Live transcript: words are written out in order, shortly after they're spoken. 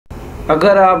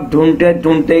अगर आप ढूंढते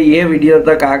ढूंढते ये वीडियो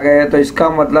तक आ गए तो इसका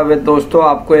मतलब है दोस्तों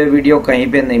आपको ये वीडियो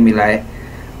कहीं पे नहीं मिला है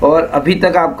और अभी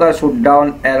तक आपका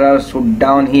शटडाउन एरर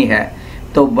शटडाउन ही है।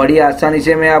 तो बड़ी आसानी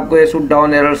से मैं आपको ये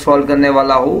शटडाउन एरर सॉल्व करने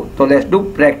वाला हूँ। तो लेट्स डू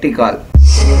प्रैक्टिकल।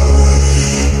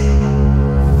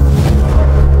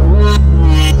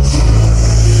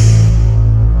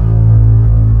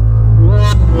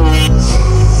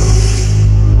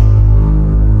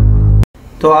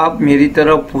 तो आप मेरी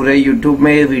तरफ पूरे YouTube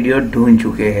में ये वीडियो ढूंढ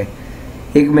चुके हैं।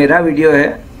 एक मेरा वीडियो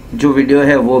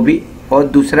है वो भी, और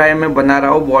दूसरा है मैं बना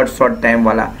रहा हूँ बहुत शॉर्ट टाइम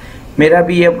वाला। मेरा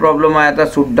भी ये प्रॉब्लम आया था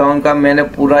शटडाउन का। मैंने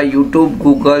पूरा YouTube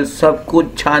गूगल सब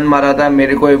कुछ छान मारा था,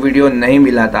 मेरे को ये वीडियो नहीं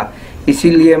मिला था,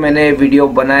 इसीलिए मैंने ये वीडियो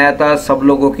बनाया था सब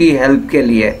लोगों की हेल्प के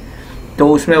लिए। तो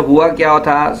उसमें हुआ क्या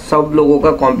था, सब लोगों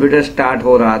का कंप्यूटर स्टार्ट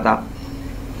हो रहा था,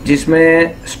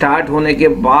 जिसमें स्टार्ट होने के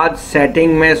बाद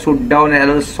सेटिंग में शटडाउन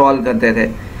एरर सॉल्व करते थे।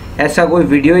 ऐसा कोई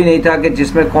वीडियो ही नहीं था कि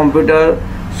जिसमें कंप्यूटर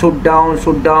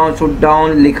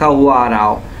शटडाउन लिखा हुआ आ रहा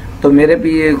हो। तो मेरे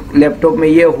भी लैपटॉप में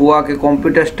ये हुआ कि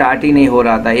कंप्यूटर स्टार्ट ही नहीं हो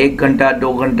रहा था। 1 घंटा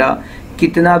 2 घंटा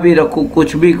कितना भी रखूँ,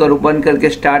 कुछ भी करूँ, बंद करके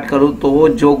स्टार्ट करूँ तो वो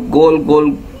जो गोल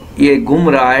गोल ये घूम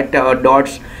रहा है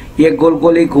डॉट्स, ये गोल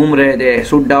गोल ही घूम रहे थे,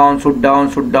 शटडाउन।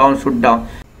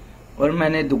 और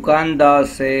मैंने दुकानदार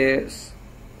से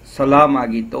सलाह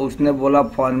मांगी तो उसने बोला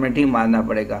फॉर्मेट ही मारना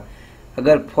पड़ेगा।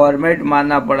 अगर फॉर्मेट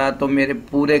मारना पड़ा तो मेरे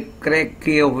पूरे क्रैक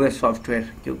किए हुए सॉफ्टवेयर,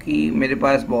 क्योंकि मेरे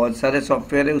पास बहुत सारे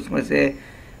सॉफ्टवेयर है, उसमें से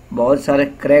बहुत सारे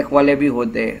क्रैक वाले भी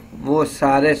होते हैं, वो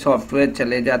सारे सॉफ्टवेयर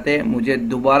चले जाते। मुझे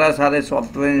दोबारा सारे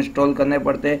सॉफ्टवेयर इंस्टॉल करने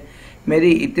पड़ते।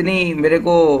 मेरे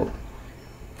को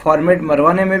फॉर्मेट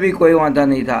मरवाने में भी कोई वादा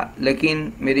नहीं था,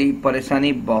 लेकिन मेरी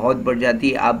परेशानी बहुत बढ़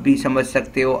जाती। आप भी समझ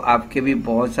सकते हो, आपके भी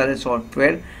बहुत सारे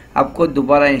सॉफ्टवेयर आपको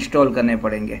दोबारा इंस्टॉल करने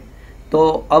पड़ेंगे। तो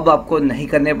अब आपको नहीं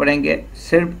करने पड़ेंगे,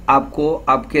 सिर्फ आपको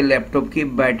आपके लैपटॉप की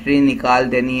बैटरी निकाल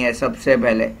देनी है सबसे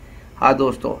पहले। हाँ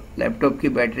दोस्तों, लैपटॉप की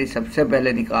बैटरी सबसे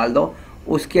पहले निकाल दो,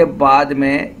 उसके बाद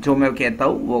में जो मैं कहता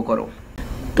हूँ वो करो।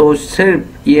 तो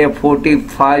सिर्फ ये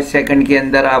 45 सेकंड के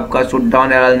अंदर आपका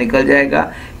शटडाउन एरर निकल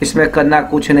जाएगा। इसमें करना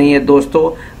कुछ नहीं है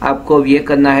दोस्तों, आपको ये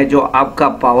करना है जो आपका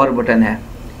पावर बटन है,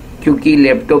 क्योंकि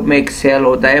लैपटॉप में एक सेल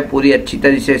होता है, पूरी अच्छी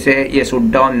तरीके से ये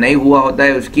शटडाउन नहीं हुआ होता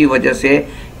है, उसकी वजह से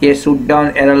ये शटडाउन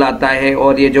एरर आता है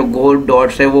और ये जो गोल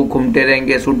डॉट्स है वो घूमते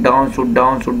रहेंगे, शटडाउन।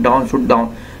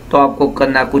 तो आपको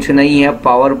करना कुछ नहीं है,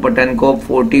 पावर बटन को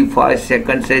 45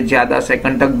 सेकंड से ज़्यादा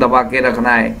सेकंड तक दबा के रखना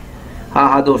है।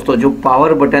 हाँ दोस्तों, जो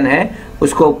पावर बटन है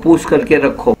उसको पुश करके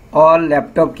रखो और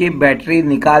लैपटॉप की बैटरी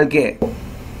निकाल के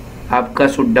आपका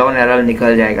शटडाउन एरर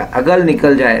निकल जाएगा। अगर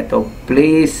निकल जाए तो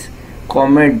प्लीज़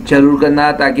कमेंट जरूर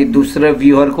करना, ताकि दूसरे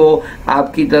व्यूअर को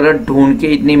आपकी तरह ढूंढ के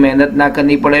इतनी मेहनत ना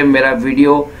करनी पड़े, मेरा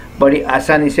वीडियो बड़ी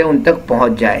आसानी से उन तक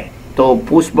पहुंच जाए। तो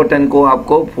पुश बटन को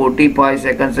आपको 45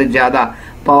 सेकंड से ज़्यादा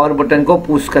पावर बटन को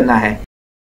पुश करना है।